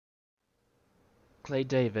Clay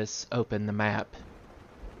Davis opened the map.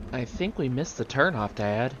 I think we missed the turnoff,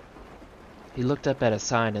 Dad. He looked up at a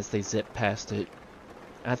sign as they zipped past it.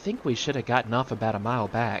 I think we should have gotten off about a mile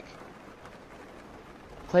back.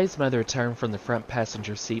 Clay's mother turned from the front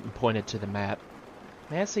passenger seat and pointed to the map.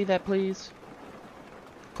 May I see that, please?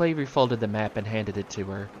 Clay refolded the map and handed it to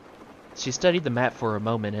her. She studied the map for a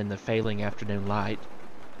moment in the failing afternoon light.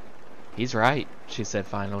 He's right, she said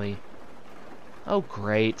finally. Oh,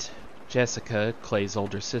 great. Jessica, Clay's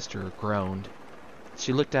older sister, groaned.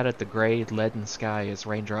 She looked out at the gray, leaden sky as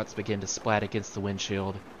raindrops began to splat against the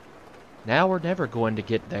windshield. Now we're never going to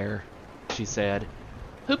get there, she said.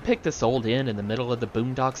 Who picked this old inn in the middle of the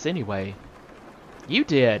boondocks anyway? You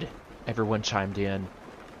did, everyone chimed in.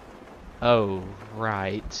 Oh,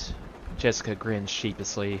 right. Jessica grinned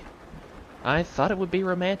sheepishly. I thought it would be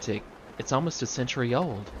romantic. It's almost a century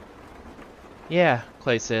old. Yeah,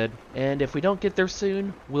 Clay said, and if we don't get there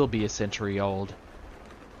soon, we'll be a century old.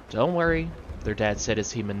 Don't worry, their dad said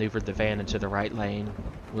as he maneuvered the van into the right lane.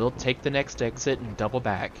 We'll take the next exit and double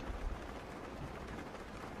back.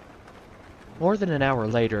 More than an hour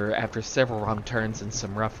later, after several wrong turns and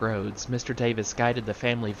some rough roads, Mr. Davis guided the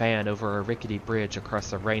family van over a rickety bridge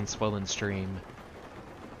across a rain-swollen stream.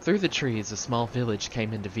 Through the trees, a small village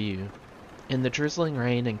came into view. In the drizzling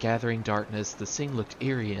rain and gathering darkness, the scene looked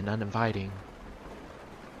eerie and uninviting.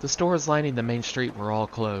 The stores lining the main street were all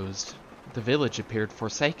closed. The village appeared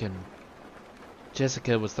forsaken.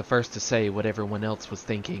 Jessica was the first to say what everyone else was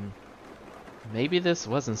thinking. Maybe this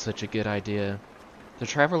wasn't such a good idea. The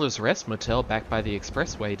Traveler's Rest Motel back by the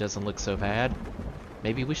expressway doesn't look so bad.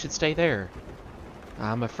 Maybe we should stay there.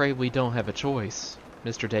 I'm afraid we don't have a choice.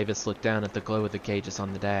 Mr. Davis looked down at the glow of the gauges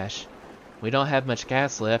on the dash. We don't have much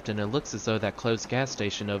gas left, and it looks as though that closed gas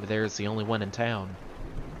station over there is the only one in town.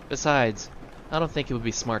 Besides, I don't think it would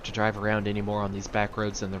be smart to drive around anymore on these back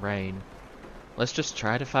roads in the rain. Let's just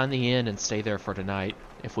try to find the inn and stay there for tonight.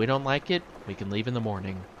 If we don't like it, we can leave in the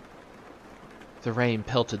morning. The rain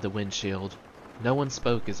pelted the windshield. No one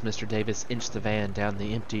spoke as Mr. Davis inched the van down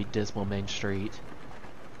the empty, dismal main street.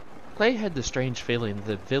 Clay had the strange feeling that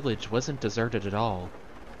the village wasn't deserted at all.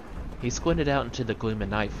 He squinted out into the gloom of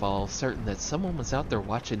nightfall, certain that someone was out there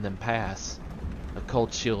watching them pass. A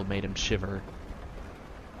cold chill made him shiver.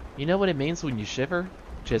 You know what it means when you shiver?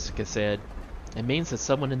 Jessica said. It means that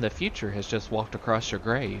someone in the future has just walked across your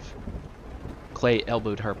grave. Clay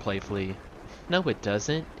elbowed her playfully. No, it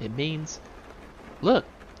doesn't. It means... Look,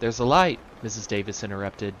 there's a light, Mrs. Davis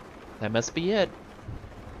interrupted. That must be it.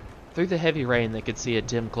 Through the heavy rain they could see a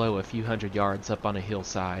dim glow a few hundred yards up on a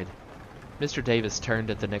hillside. Mr. Davis turned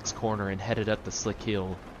at the next corner and headed up the slick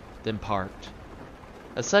hill, then parked.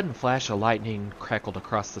 A sudden flash of lightning crackled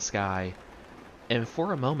across the sky, and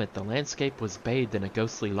for a moment the landscape was bathed in a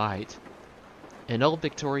ghostly light. An old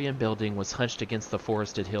Victorian building was hunched against the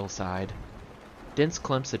forested hillside. Dense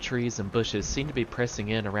clumps of trees and bushes seemed to be pressing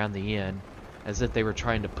in around the inn, as if they were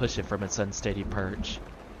trying to push it from its unsteady perch.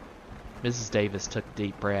 Mrs. Davis took a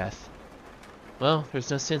deep breath. Well,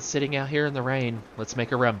 there's no sense sitting out here in the rain. Let's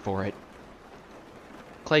make a run for it.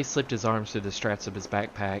 Clay slipped his arms through the straps of his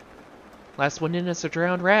backpack. Last one in is a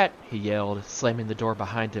drowned rat, he yelled, slamming the door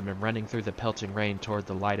behind him and running through the pelting rain toward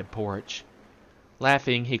the lighted porch.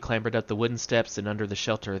 Laughing, he clambered up the wooden steps and under the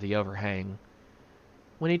shelter of the overhang.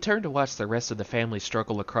 When he turned to watch the rest of the family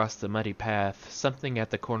struggle across the muddy path, something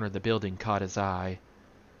at the corner of the building caught his eye.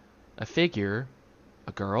 A figure,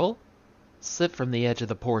 a girl, slipped from the edge of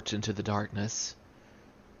the porch into the darkness.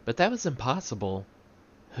 But that was impossible.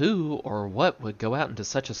 Who or what would go out into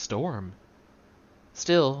such a storm?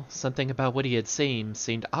 Still, something about what he had seen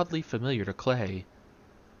seemed oddly familiar to Clay.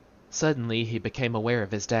 Suddenly, he became aware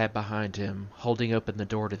of his dad behind him, holding open the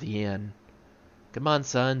door to the inn. Come on,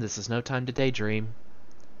 son, this is no time to daydream.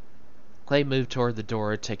 Clay moved toward the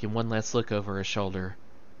door, taking one last look over his shoulder.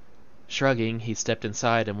 Shrugging, he stepped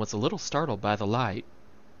inside and was a little startled by the light.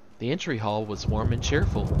 The entry hall was warm and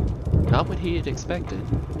cheerful, not what he had expected.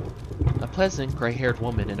 A pleasant, gray-haired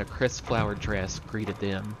woman in a crisp flowered dress greeted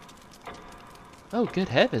them. Oh, good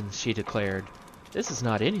heavens, she declared. This is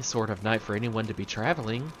not any sort of night for anyone to be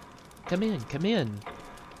traveling. Come in, come in.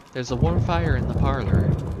 There's a warm fire in the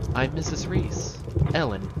parlor. I'm Mrs. Reese,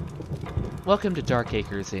 Ellen. Welcome to Dark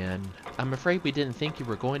Acres Inn. I'm afraid we didn't think you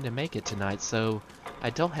were going to make it tonight, so I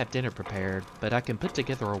don't have dinner prepared, but I can put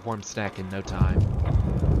together a warm snack in no time.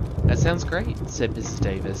 That sounds great, said Mrs.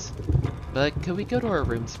 Davis. But could we go to our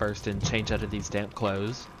rooms first and change out of these damp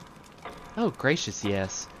clothes? Oh, gracious,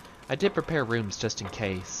 yes. I did prepare rooms just in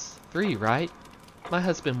case. 3, right? My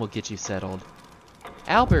husband will get you settled.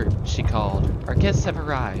 Albert, she called. Our guests have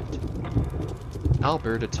arrived.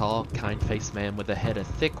 Albert, a tall, kind-faced man with a head of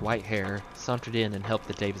thick white hair, sauntered in and helped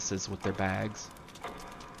the Davises with their bags.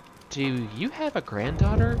 "Do you have a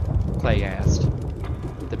granddaughter?" Clay asked.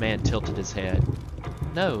 The man tilted his head.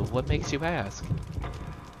 "No, what makes you ask?"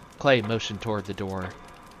 Clay motioned toward the door.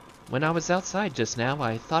 "When I was outside just now,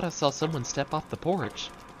 I thought I saw someone step off the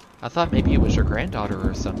porch. I thought maybe it was your granddaughter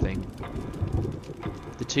or something."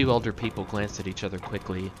 The two older people glanced at each other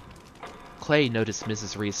quickly. Clay noticed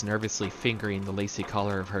Mrs. Reese nervously fingering the lacy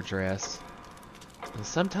collar of her dress.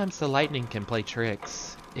 "Sometimes the lightning can play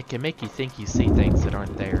tricks. It can make you think you see things that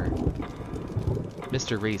aren't there."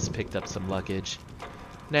 Mr. Reese picked up some luggage.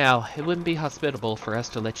 "Now, it wouldn't be hospitable for us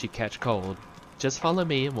to let you catch cold. Just follow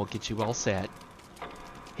me and we'll get you all set."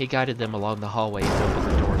 He guided them along the hallway and opened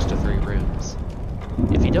the doors to 3 rooms.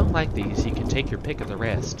 "If you don't like these, you can take your pick of the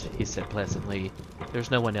rest," he said pleasantly. "There's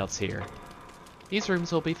no one else here." "These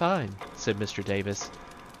rooms will be fine," said Mr. Davis.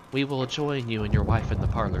 "We will join you and your wife in the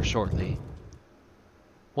parlor shortly."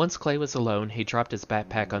 Once Clay was alone, he dropped his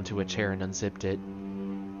backpack onto a chair and unzipped it.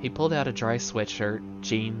 He pulled out a dry sweatshirt,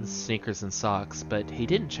 jeans, sneakers, and socks, but he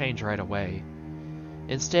didn't change right away.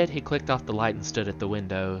 Instead, he clicked off the light and stood at the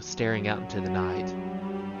window, staring out into the night.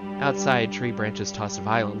 Outside, tree branches tossed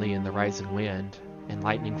violently in the rising wind, and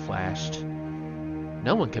lightning flashed.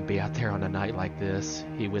 "No one could be out there on a night like this,"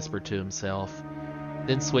 he whispered to himself,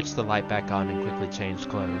 then switched the light back on and quickly changed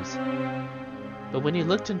clothes. But when he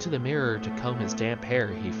looked into the mirror to comb his damp hair,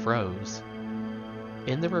 he froze.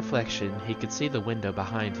 In the reflection, he could see the window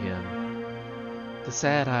behind him. The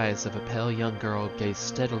sad eyes of a pale young girl gazed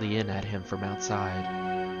steadily in at him from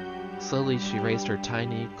outside. Slowly, she raised her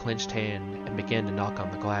tiny, clenched hand and began to knock on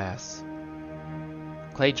the glass.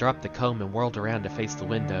 Clay dropped the comb and whirled around to face the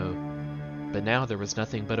window, but now there was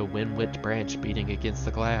nothing but a wind-whipped branch beating against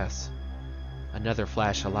the glass. Another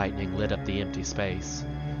flash of lightning lit up the empty space,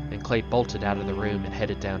 and Clay bolted out of the room and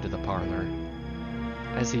headed down to the parlor.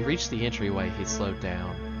 As he reached the entryway, he slowed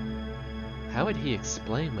down. How would he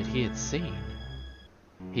explain what he had seen?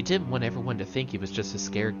 He didn't want everyone to think he was just a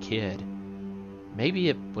scared kid. Maybe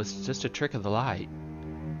it was just a trick of the light.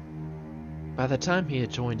 By the time he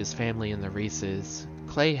had joined his family in the Reeses,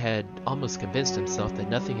 Clay had almost convinced himself that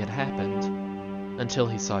nothing had happened, until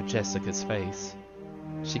he saw Jessica's face.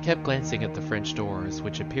 She kept glancing at the French doors,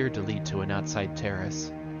 which appeared to lead to an outside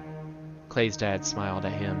terrace. Clay's dad smiled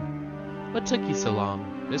at him. "What took you so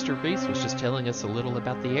long? Mr. Reese was just telling us a little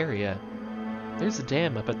about the area. There's a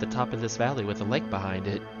dam up at the top of this valley with a lake behind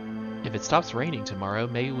it. If it stops raining tomorrow,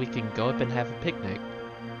 maybe we can go up and have a picnic."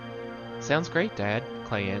 "Sounds great, Dad,"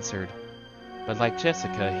 Clay answered. But like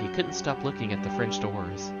Jessica, he couldn't stop looking at the French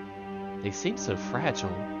doors. They seemed so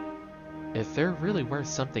fragile. If there really were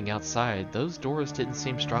something outside, those doors didn't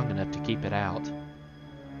seem strong enough to keep it out.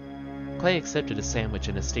 Clay accepted a sandwich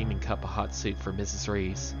and a steaming cup of hot soup for Mrs.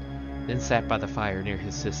 Reese, then sat by the fire near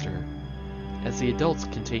his sister. As the adults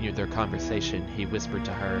continued their conversation, he whispered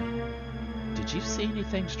to her, "Did you see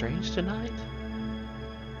anything strange tonight?"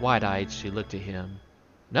 Wide-eyed, she looked at him.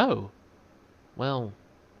 "No." "Well,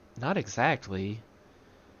 not exactly.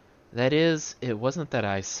 That is, it wasn't that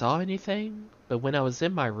I saw anything, but when I was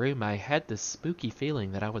in my room I had this spooky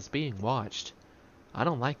feeling that I was being watched. I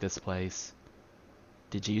don't like this place.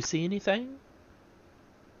 Did you see anything?"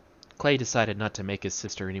 Clay decided not to make his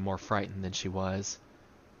sister any more frightened than she was.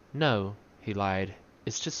 "No," he lied.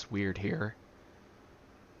 "It's just weird here."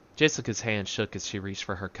 Jessica's hand shook as she reached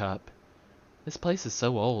for her cup. "This place is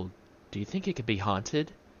so old. Do you think it could be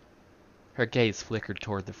haunted?" Her gaze flickered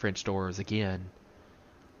toward the French doors again.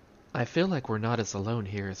 "I feel like we're not as alone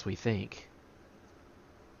here as we think."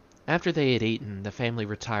 After they had eaten, the family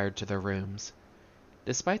retired to their rooms.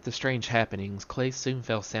 Despite the strange happenings, Clay soon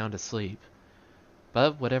fell sound asleep.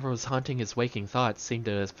 But whatever was haunting his waking thoughts seemed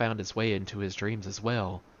to have found its way into his dreams as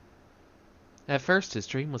well. At first, his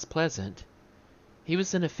dream was pleasant. He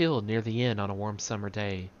was in a field near the inn on a warm summer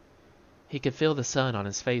day. He could feel the sun on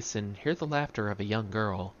his face and hear the laughter of a young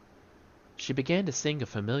girl. She began to sing a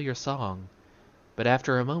familiar song, but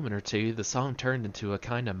after a moment or two, the song turned into a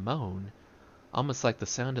kind of moan, almost like the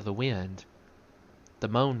sound of the wind. The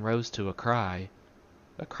moan rose to a cry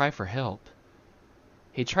for help.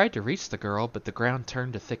 He tried to reach the girl, but the ground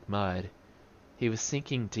turned to thick mud. He was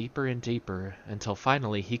sinking deeper and deeper, until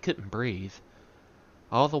finally he couldn't breathe.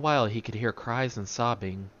 All the while he could hear cries and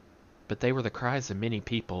sobbing, but they were the cries of many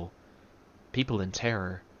people in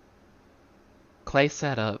terror. Clay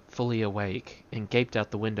sat up, fully awake, and gaped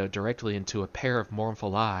out the window directly into a pair of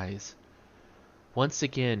mournful eyes. Once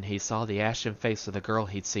again he saw the ashen face of the girl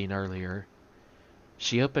he'd seen earlier.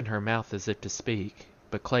 She opened her mouth as if to speak,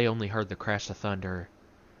 but Clay only heard the crash of thunder.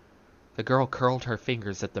 The girl curled her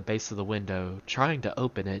fingers at the base of the window, trying to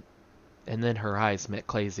open it, and then her eyes met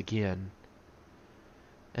Clay's again.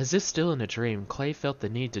 As if still in a dream, Clay felt the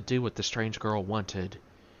need to do what the strange girl wanted.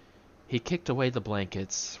 He kicked away the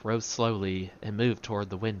blankets, rose slowly, and moved toward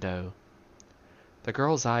the window. The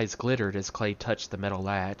girl's eyes glittered as Clay touched the metal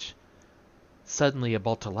latch. Suddenly a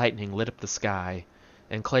bolt of lightning lit up the sky,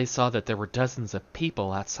 and Clay saw that there were dozens of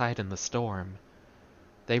people outside in the storm.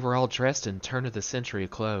 They were all dressed in turn-of-the-century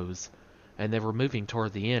clothes, and they were moving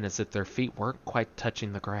toward the inn as if their feet weren't quite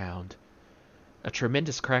touching the ground. A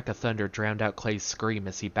tremendous crack of thunder drowned out Clay's scream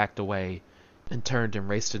as he backed away and turned and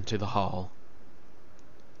raced into the hall.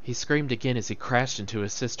 He screamed again as he crashed into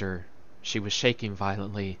his sister. She was shaking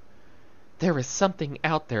violently. "There is something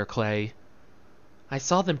out there, Clay." "I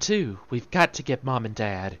saw them too. We've got to get Mom and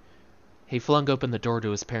Dad." He flung open the door to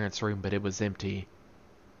his parents' room, but it was empty.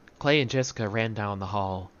 Clay and Jessica ran down the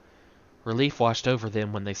hall. Relief washed over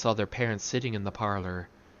them when they saw their parents sitting in the parlor,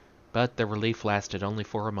 but the relief lasted only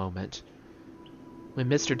for a moment. When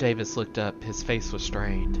Mr. Davis looked up, his face was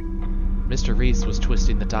strained. Mr. Reese was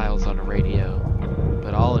twisting the dials on a radio,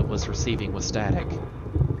 but all it was receiving was static.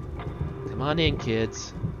 "Come on in,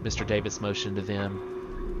 kids," Mr. Davis motioned to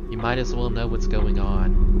them. "You might as well know what's going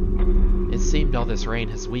on." It seemed all this rain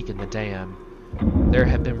has weakened the dam. There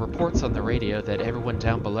have been reports on the radio that everyone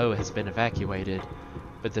down below has been evacuated,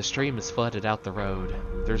 but the stream has flooded out the road.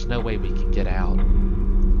 There's no way we can get out.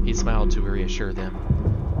 He smiled to reassure them.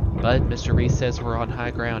 "But Mr. Reese says we're on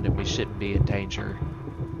high ground and we shouldn't be in danger."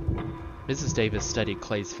 Mrs. Davis studied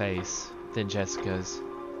Clay's face, then Jessica's.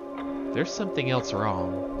 "There's something else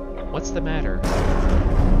wrong. What's the matter?"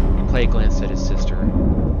 Clay glanced at his sister.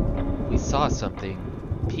 "We saw something.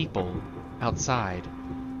 People. Outside.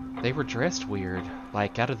 They were dressed weird,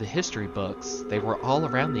 like out of the history books. They were all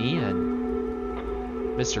around the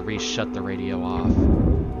inn." Mr. Reese shut the radio off.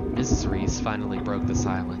 Mrs. Reese finally broke the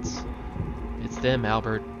silence. "It's them,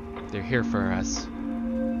 Albert. They're here for us."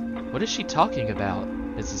 "What is she talking about?"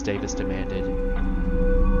 Mrs. Davis demanded.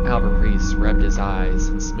 Albert Reese rubbed his eyes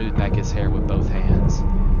and smoothed back his hair with both hands.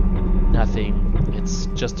 "Nothing. It's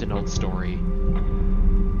just an old story."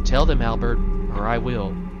 "Tell them, Albert, or I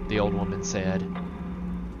will," the old woman said.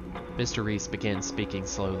 Mr. Reese began speaking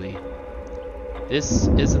slowly. "This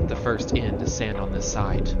isn't the first inn to stand on this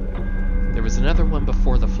site. There was another one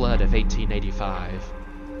before the flood of 1885.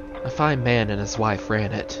 A fine man and his wife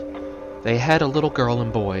ran it. They had a little girl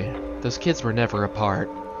and boy. Those kids were never apart.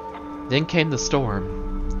 Then came the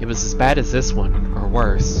storm. It was as bad as this one, or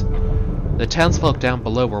worse. The townsfolk down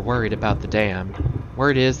below were worried about the dam.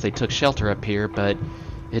 Word is they took shelter up here, but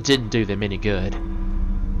it didn't do them any good."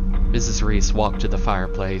 Mrs. Reese walked to the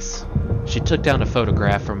fireplace. She took down a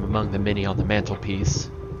photograph from among the many on the mantelpiece.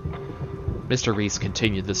 Mr. Reese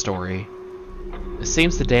continued the story. "It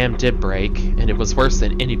seems the dam did break, and it was worse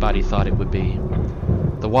than anybody thought it would be.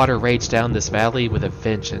 The water raged down this valley with a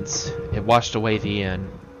vengeance. It washed away the inn.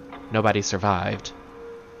 Nobody survived."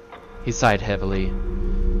 He sighed heavily.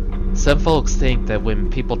 "Some folks think that when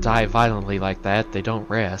people die violently like that, they don't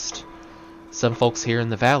rest. Some folks here in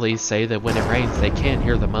the valley say that when it rains they can't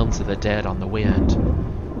hear the moans of the dead on the wind.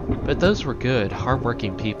 But those were good,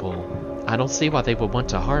 hard-working people. I don't see why they would want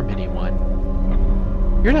to harm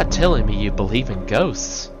anyone." "You're not telling me you believe in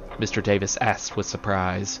ghosts?" Mr. Davis asked with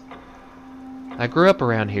surprise. "I grew up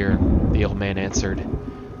around here," the old man answered.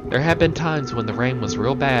 "There have been times when the rain was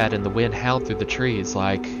real bad and the wind howled through the trees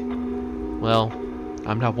like... well,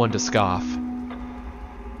 I'm not one to scoff."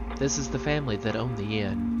 "This is the family that owned the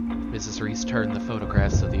inn." Mrs. Reese turned the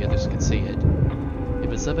photograph so the others could see it. It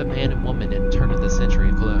was of a man and woman in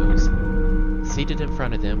turn-of-the-century clothes. Seated in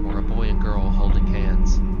front of them were a boy and girl holding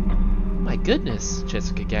hands. "My goodness,"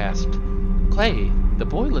 Jessica gasped. "Clay, the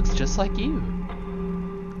boy looks just like you."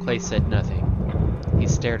 Clay said nothing. He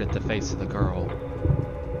stared at the face of the girl.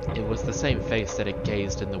 It was the same face that had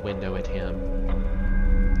gazed in the window at him.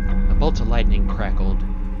 A bolt of lightning crackled.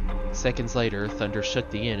 Seconds later, thunder shook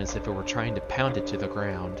the inn as if it were trying to pound it to the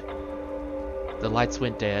ground. The lights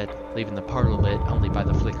went dead, leaving the parlor lit only by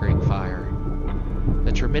the flickering fire.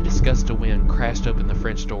 A tremendous gust of wind crashed open the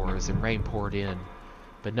French doors and rain poured in,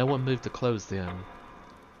 but no one moved to close them.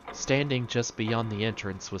 Standing just beyond the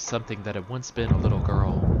entrance was something that had once been a little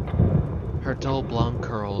girl. Her dull blonde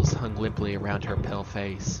curls hung limply around her pale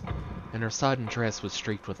face, and her sodden dress was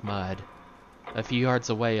streaked with mud. A few yards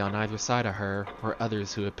away on either side of her were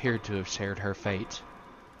others who appeared to have shared her fate.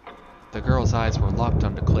 The girl's eyes were locked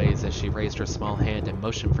onto Clay's as she raised her small hand and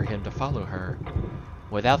motioned for him to follow her.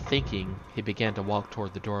 Without thinking, he began to walk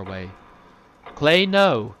toward the doorway. "Clay,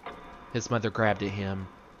 no!" His mother grabbed at him,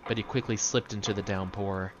 but he quickly slipped into the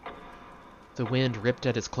downpour. The wind ripped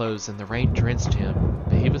at his clothes and the rain drenched him,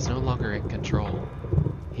 but he was no longer in control.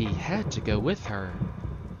 He had to go with her.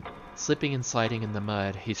 Slipping and sliding in the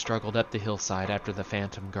mud, he struggled up the hillside after the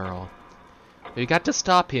phantom girl. "We got to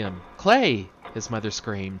stop him! Clay!" his mother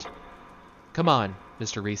screamed. "Come on,"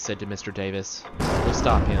 Mr. Reese said to Mr. Davis. "We'll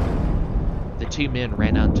stop him." The two men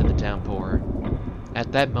ran out into the downpour.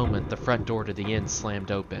 At that moment, the front door to the inn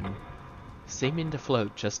slammed open. Seeming to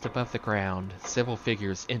float just above the ground, several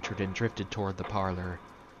figures entered and drifted toward the parlor.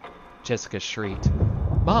 Jessica shrieked,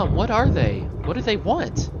 "Mom, what are they? What do they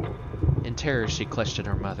want?" In terror, she clutched at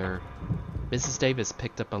her mother. Mrs. Davis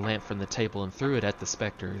picked up a lamp from the table and threw it at the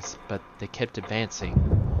specters, but they kept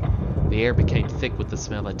advancing. The air became thick with the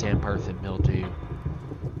smell of damp earth and mildew.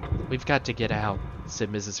 "We've got to get out,"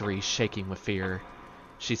 said Mrs. Reese, shaking with fear.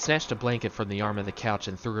 She snatched a blanket from the arm of the couch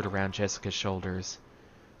and threw it around Jessica's shoulders.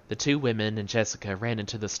 The two women and Jessica ran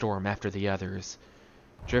into the storm after the others.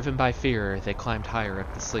 Driven by fear, they climbed higher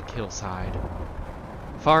up the slick hillside.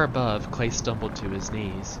 Far above, Clay stumbled to his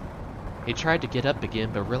knees. He tried to get up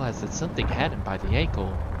again, but realized that something had him by the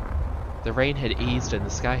ankle. The rain had eased and the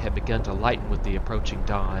sky had begun to lighten with the approaching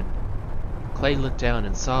dawn. Clay looked down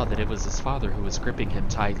and saw that it was his father who was gripping him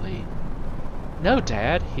tightly. "No,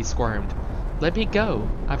 Dad," he squirmed. "Let me go.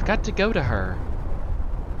 I've got to go to her."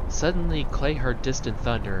 Suddenly, Clay heard distant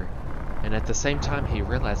thunder, and at the same time he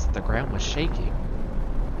realized that the ground was shaking.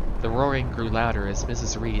 The roaring grew louder as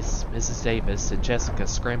Mrs. Reese, Mrs. Davis, and Jessica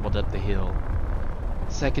scrambled up the hill.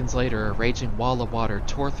 Seconds later, a raging wall of water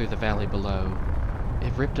tore through the valley below.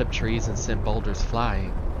 It ripped up trees and sent boulders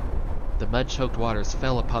flying. The mud-choked waters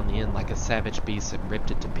fell upon the inn like a savage beast and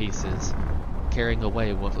ripped it to pieces, carrying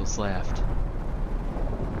away what was left.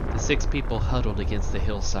 The 6 people huddled against the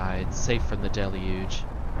hillside, safe from the deluge.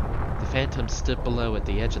 The phantoms stood below at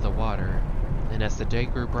the edge of the water, and as the day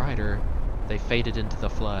grew brighter, they faded into the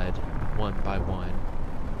flood, one by one.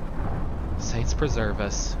 "Saints preserve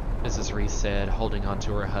us," Mrs. Reese said, holding on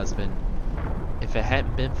to her husband. "If it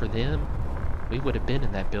hadn't been for them, we would have been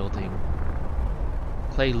in that building."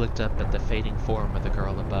 Clay looked up at the fading form of the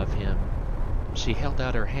girl above him. She held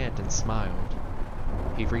out her hand and smiled.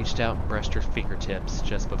 He reached out and brushed her fingertips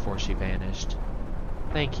just before she vanished.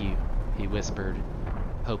 "Thank you," he whispered,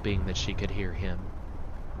 hoping that she could hear him.